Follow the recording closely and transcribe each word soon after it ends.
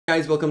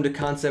Guys, welcome to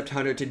Concept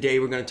Hunter. Today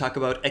we're going to talk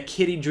about A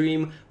Kitty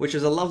Dream, which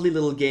is a lovely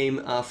little game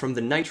from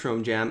the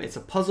Nitrome Jam. It's a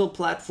puzzle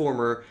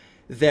platformer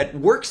that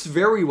works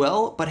very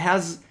well, but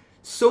has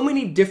so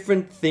many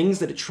different things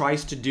that it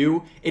tries to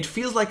do. It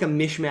feels like a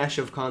mishmash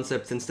of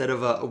concepts instead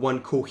of a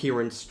one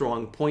coherent,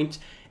 strong point,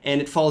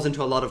 and it falls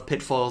into a lot of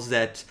pitfalls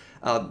that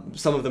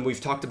some of them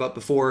we've talked about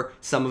before.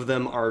 Some of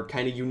them are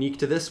kind of unique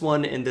to this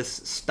one and this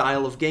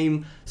style of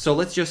game. So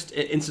let's just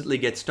instantly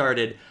get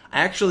started.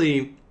 I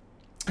actually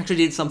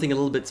did something a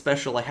little bit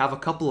special. I have a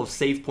couple of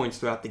save points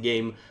throughout the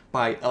game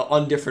by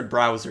on different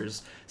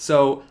browsers.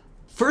 So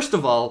first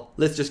of all,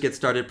 let's just get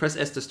started. Press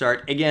S to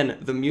start. Again,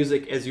 the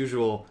music as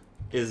usual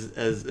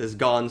is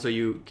gone, so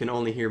you can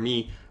only hear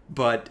me,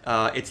 but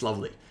it's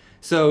lovely.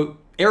 So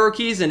arrow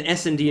keys and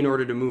S and D in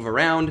order to move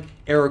around.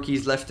 Arrow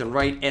keys left and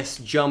right. S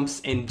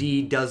jumps and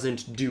D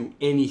doesn't do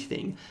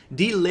anything.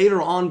 D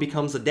later on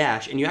becomes a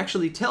dash, and you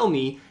actually tell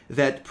me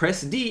that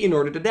press D in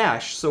order to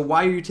dash. So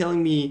why are you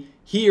telling me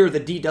here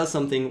that D does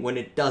something when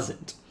it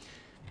doesn't?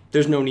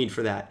 There's no need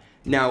for that.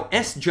 Now,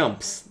 S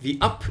jumps. The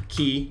up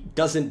key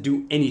doesn't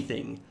do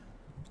anything.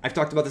 I've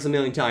talked about this a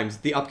million times.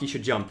 The up key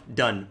should jump.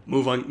 Done.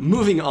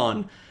 Moving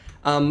on.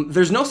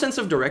 There's no sense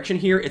of direction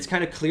here. It's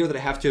kind of clear that I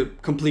have to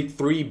complete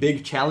 3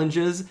 big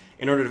challenges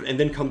in order to, and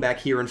then come back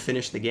here and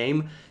finish the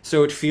game.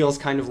 So it feels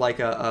kind of like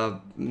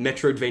a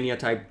Metroidvania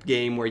type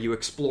game where you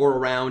explore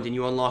around and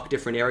you unlock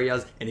different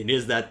areas, and it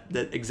is that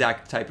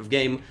exact type of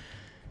game.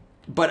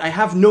 But I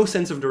have no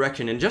sense of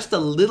direction, and just a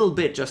little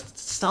bit, just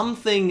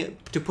something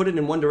to put it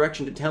in one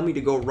direction to tell me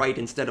to go right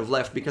instead of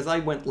left, because I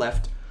went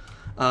left,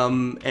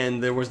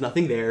 and there was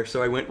nothing there,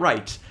 so I went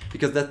right,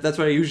 because that's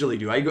what I usually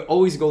do. I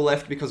always go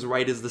left because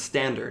right is the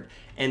standard,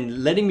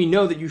 and letting me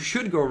know that you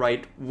should go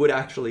right would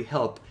actually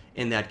help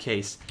in that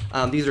case.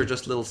 These are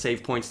just little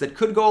save points that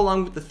could go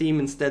along with the theme.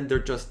 Instead, they're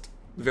just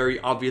very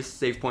obvious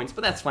save points,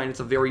 but that's fine. It's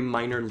a very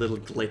minor little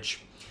glitch.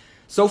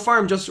 So far,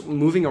 I'm just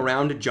moving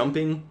around,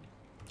 jumping.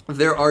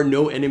 There are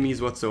no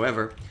enemies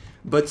whatsoever,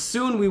 but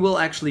soon we will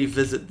actually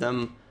visit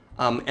them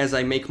as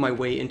I make my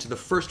way into the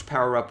first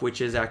power-up,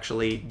 which is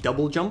actually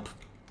double jump.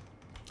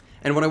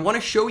 And what I want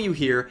to show you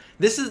here,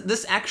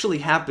 this actually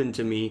happened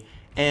to me,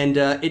 and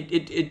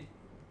it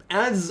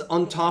adds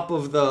on top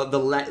of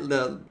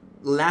the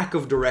lack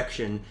of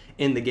direction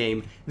in the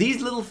game.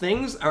 These little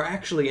things are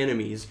actually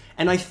enemies,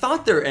 and I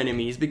thought they're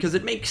enemies because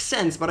it makes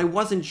sense, but I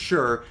wasn't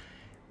sure.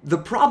 The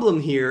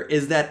problem here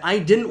is that I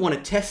didn't want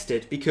to test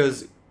it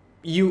because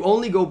you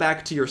only go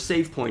back to your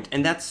save point,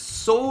 and that's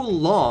so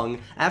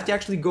long. I have to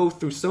actually go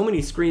through so many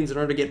screens in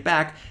order to get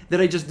back that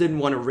I just didn't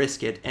want to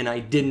risk it, and I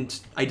didn't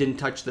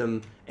touch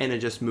them, and I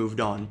just moved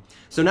on.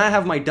 So now I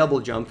have my double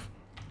jump,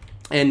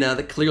 and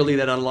clearly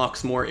that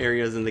unlocks more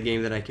areas in the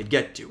game that I could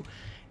get to.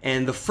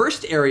 And the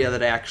first area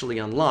that I actually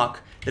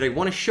unlock that I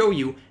want to show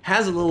you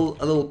has a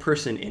little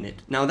person in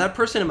it. Now that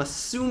person, I'm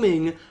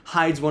assuming,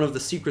 hides one of the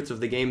secrets of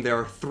the game. There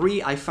are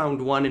 3. I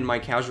found 1 in my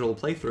casual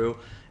playthrough,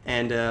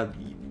 and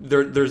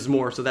there's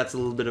more, so that's a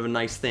little bit of a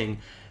nice thing.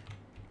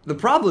 The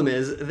problem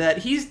is that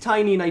he's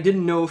tiny, and I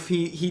didn't know if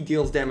he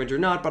deals damage or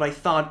not, but I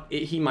thought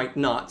he might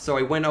not. So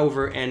I went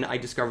over and I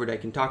discovered I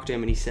can talk to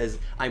him, and he says,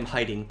 I'm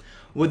hiding.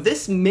 What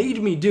this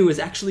made me do is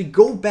actually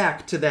go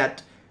back to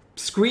that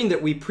screen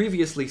that we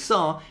previously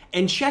saw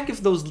and check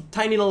if those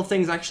tiny little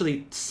things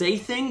actually say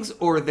things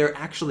or they're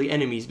actually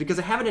enemies, because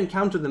I haven't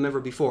encountered them ever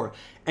before,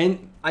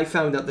 and I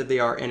found out that they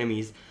are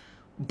enemies.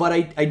 But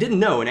I didn't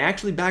know, and I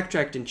actually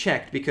backtracked and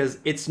checked, because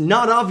it's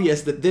not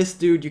obvious that this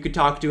dude you could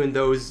talk to and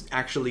those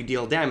actually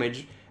deal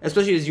damage,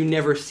 especially as you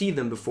never see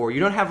them before. You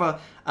don't have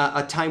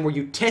a time where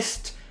you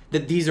test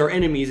that these are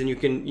enemies and you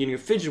can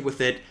fidget with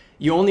it.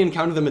 You only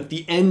encounter them at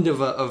the end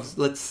of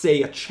let's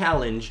say, a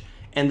challenge,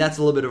 and that's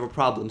a little bit of a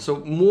problem. So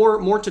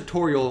more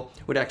tutorial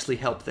would actually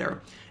help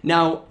there.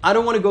 Now, I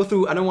don't want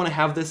to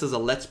have this as a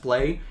let's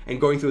play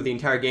and going through the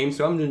entire game,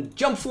 so I'm going to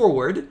jump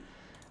forward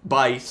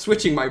by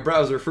switching my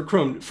browser from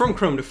Chrome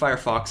to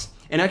Firefox,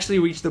 and actually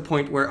reach the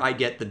point where I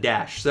get the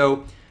dash.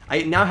 So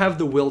I now have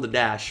the will to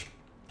dash.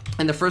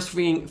 And the first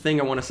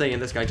thing I want to say,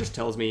 and this guy just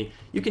tells me,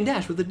 you can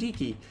dash with the D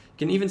key. You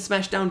can even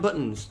smash down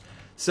buttons.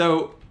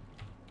 So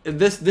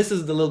this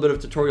is the little bit of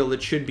tutorial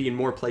that should be in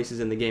more places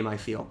in the game, I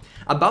feel.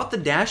 About the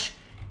dash,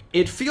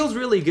 it feels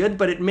really good,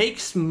 but it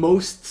makes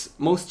most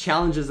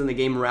challenges in the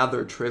game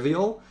rather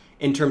trivial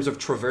in terms of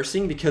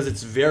traversing, because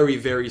it's very,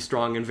 very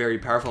strong and very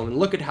powerful. And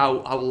look at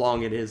how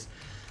long it is.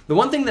 The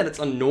one thing that it's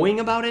annoying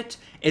about it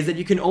is that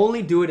you can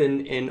only do it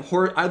in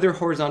either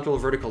horizontal or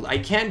vertical. I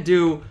can't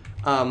do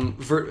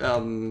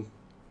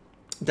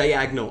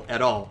diagonal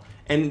at all.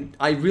 And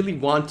I really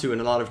want to in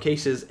a lot of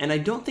cases, and I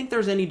don't think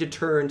there's any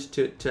deterrent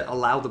to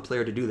allow the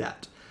player to do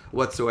that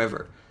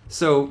whatsoever.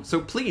 So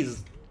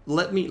please,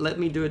 let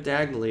me do it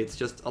diagonally. It's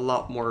just a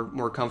lot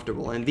more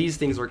comfortable. And these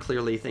things are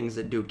clearly things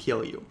that do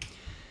kill you.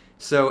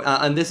 So,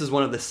 and this is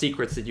one of the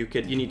secrets that you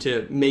need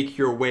to make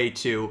your way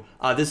to.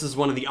 This is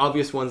one of the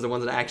obvious ones, the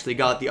ones that I actually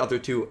got. The other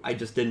 2 I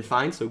just didn't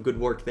find, so good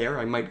work there.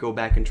 I might go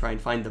back and try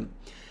and find them.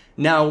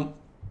 Now,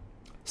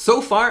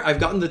 So far, I've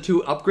gotten the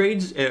 2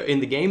 upgrades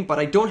in the game, but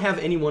I don't have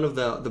any one of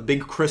the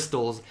big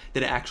crystals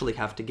that I actually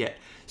have to get.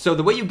 So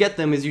the way you get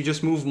them is you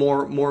just move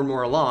more and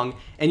more along,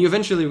 and you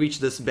eventually reach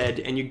this bed,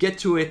 and you get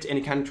to it, and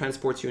it kind of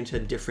transports you into a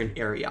different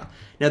area.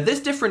 Now, this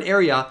different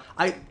area,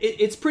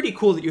 it's pretty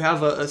cool that you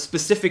have a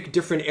specific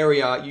different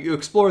area. You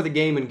explore the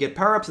game and get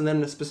power-ups, and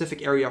then a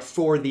specific area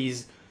for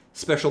these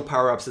special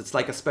power-ups. It's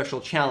like a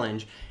special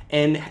challenge.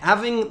 And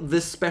having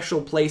this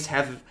special place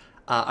have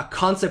a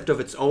concept of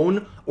its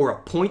own or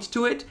a point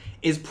to it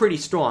is pretty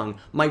strong.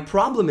 My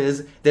problem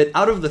is that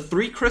out of the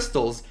 3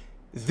 crystals,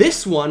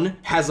 this one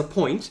has a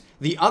point,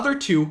 the other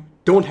 2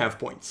 don't have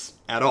points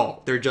at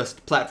all. They're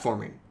just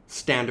platforming,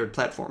 standard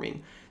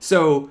platforming.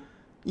 So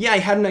yeah, I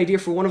had an idea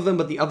for one of them,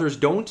 but the others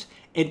don't.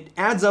 It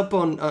adds up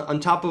on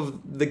top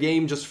of the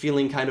game just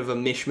feeling kind of a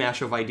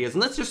mishmash of ideas.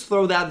 And let's just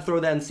throw that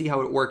and see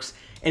how it works.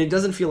 And it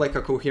doesn't feel like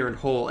a coherent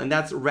whole, and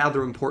that's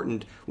rather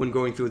important when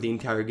going through the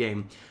entire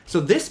game. So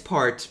this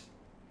part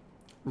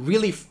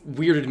really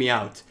weirded me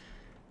out.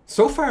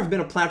 So far I've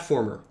been a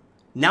platformer.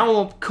 Now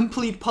I'm a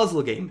complete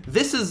puzzle game.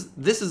 This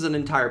is an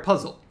entire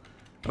puzzle,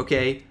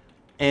 okay?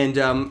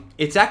 And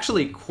it's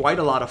actually quite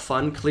a lot of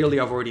fun. Clearly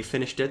I've already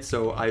finished it,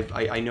 so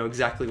I know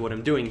exactly what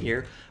I'm doing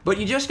here. But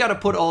you just gotta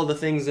put all the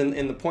things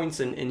in the points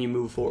and you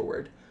move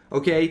forward,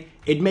 okay?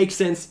 It makes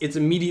sense, it's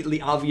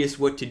immediately obvious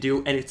what to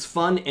do, and it's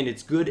fun, and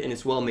it's good, and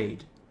it's well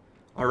made,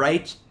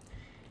 alright?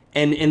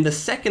 And in the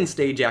second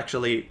stage,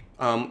 actually,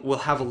 we'll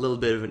have a little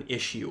bit of an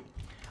issue.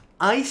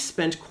 I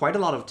spent quite a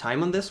lot of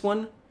time on this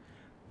one,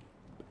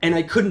 and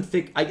I couldn't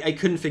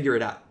figure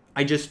it out.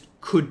 I just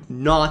could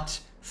not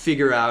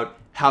figure out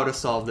how to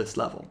solve this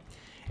level.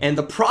 And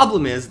the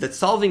problem is that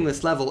solving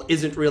this level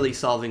isn't really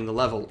solving the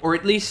level, or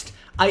at least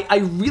I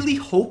really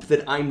hope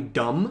that I'm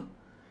dumb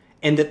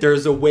and that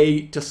there's a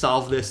way to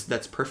solve this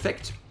that's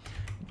perfect.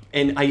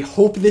 And I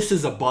hope this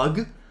is a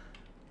bug,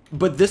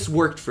 but this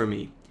worked for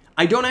me.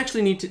 I don't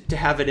actually need to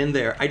have it in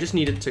there, I just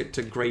need it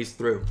to graze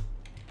through.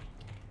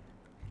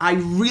 I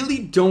really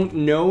don't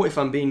know if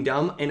I'm being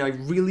dumb, and I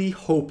really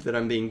hope that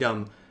I'm being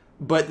dumb.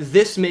 But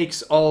this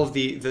makes all of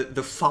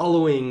the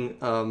following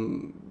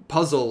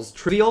puzzles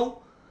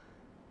trivial,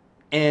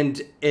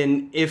 and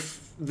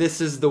if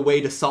this is the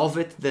way to solve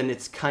it, then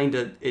it's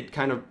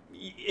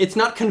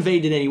not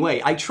conveyed in any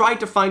way. I tried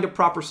to find a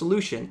proper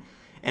solution,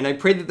 and I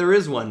pray that there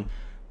is one.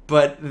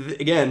 But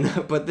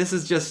but this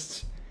is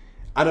just,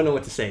 I don't know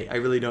what to say. I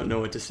really don't know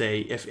what to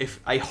say.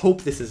 I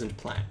hope this isn't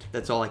planned.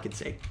 That's all I could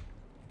say.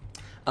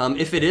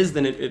 If it is,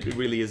 then it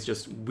really is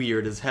just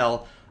weird as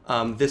hell.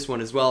 This one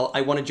as well.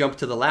 I want to jump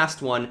to the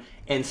last one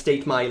and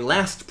state my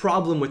last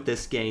problem with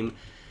this game.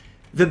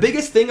 The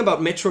biggest thing about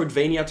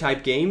Metroidvania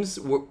type games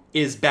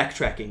is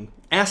backtracking.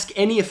 Ask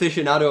any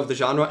aficionado of the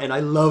genre, and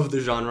I love the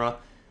genre.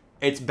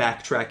 It's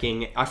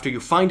backtracking. After you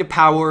find a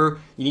power,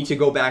 you need to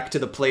go back to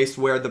the place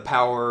where the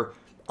power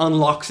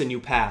unlocks a new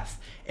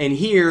path. And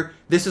here,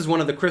 this is one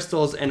of the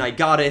crystals, and I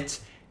got it,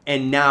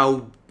 and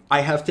now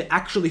I have to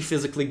actually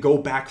physically go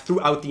back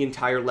throughout the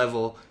entire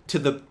level to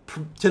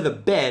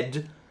the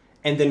bed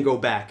and then go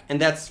back. And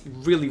that's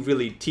really,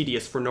 really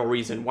tedious for no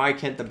reason. Why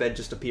can't the bed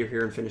just appear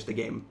here and finish the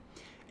game?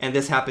 And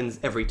this happens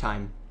every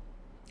time.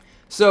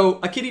 So,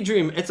 A Kitty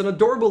Dream, it's an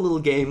adorable little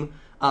game.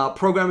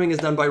 Programming is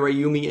done by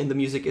Rayumi and the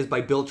music is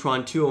by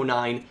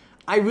Biltron209.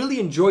 I really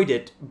enjoyed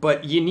it,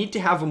 but you need to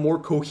have a more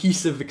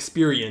cohesive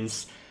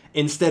experience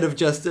instead of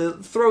just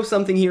throw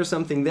something here,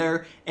 something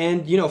there,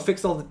 and, you know,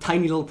 fix all the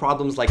tiny little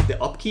problems like the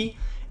up key,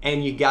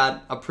 and you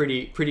got a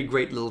pretty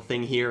great little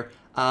thing here.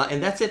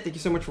 And that's it. Thank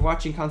you so much for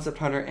watching Concept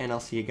Hunter, and I'll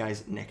see you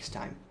guys next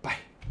time. Bye.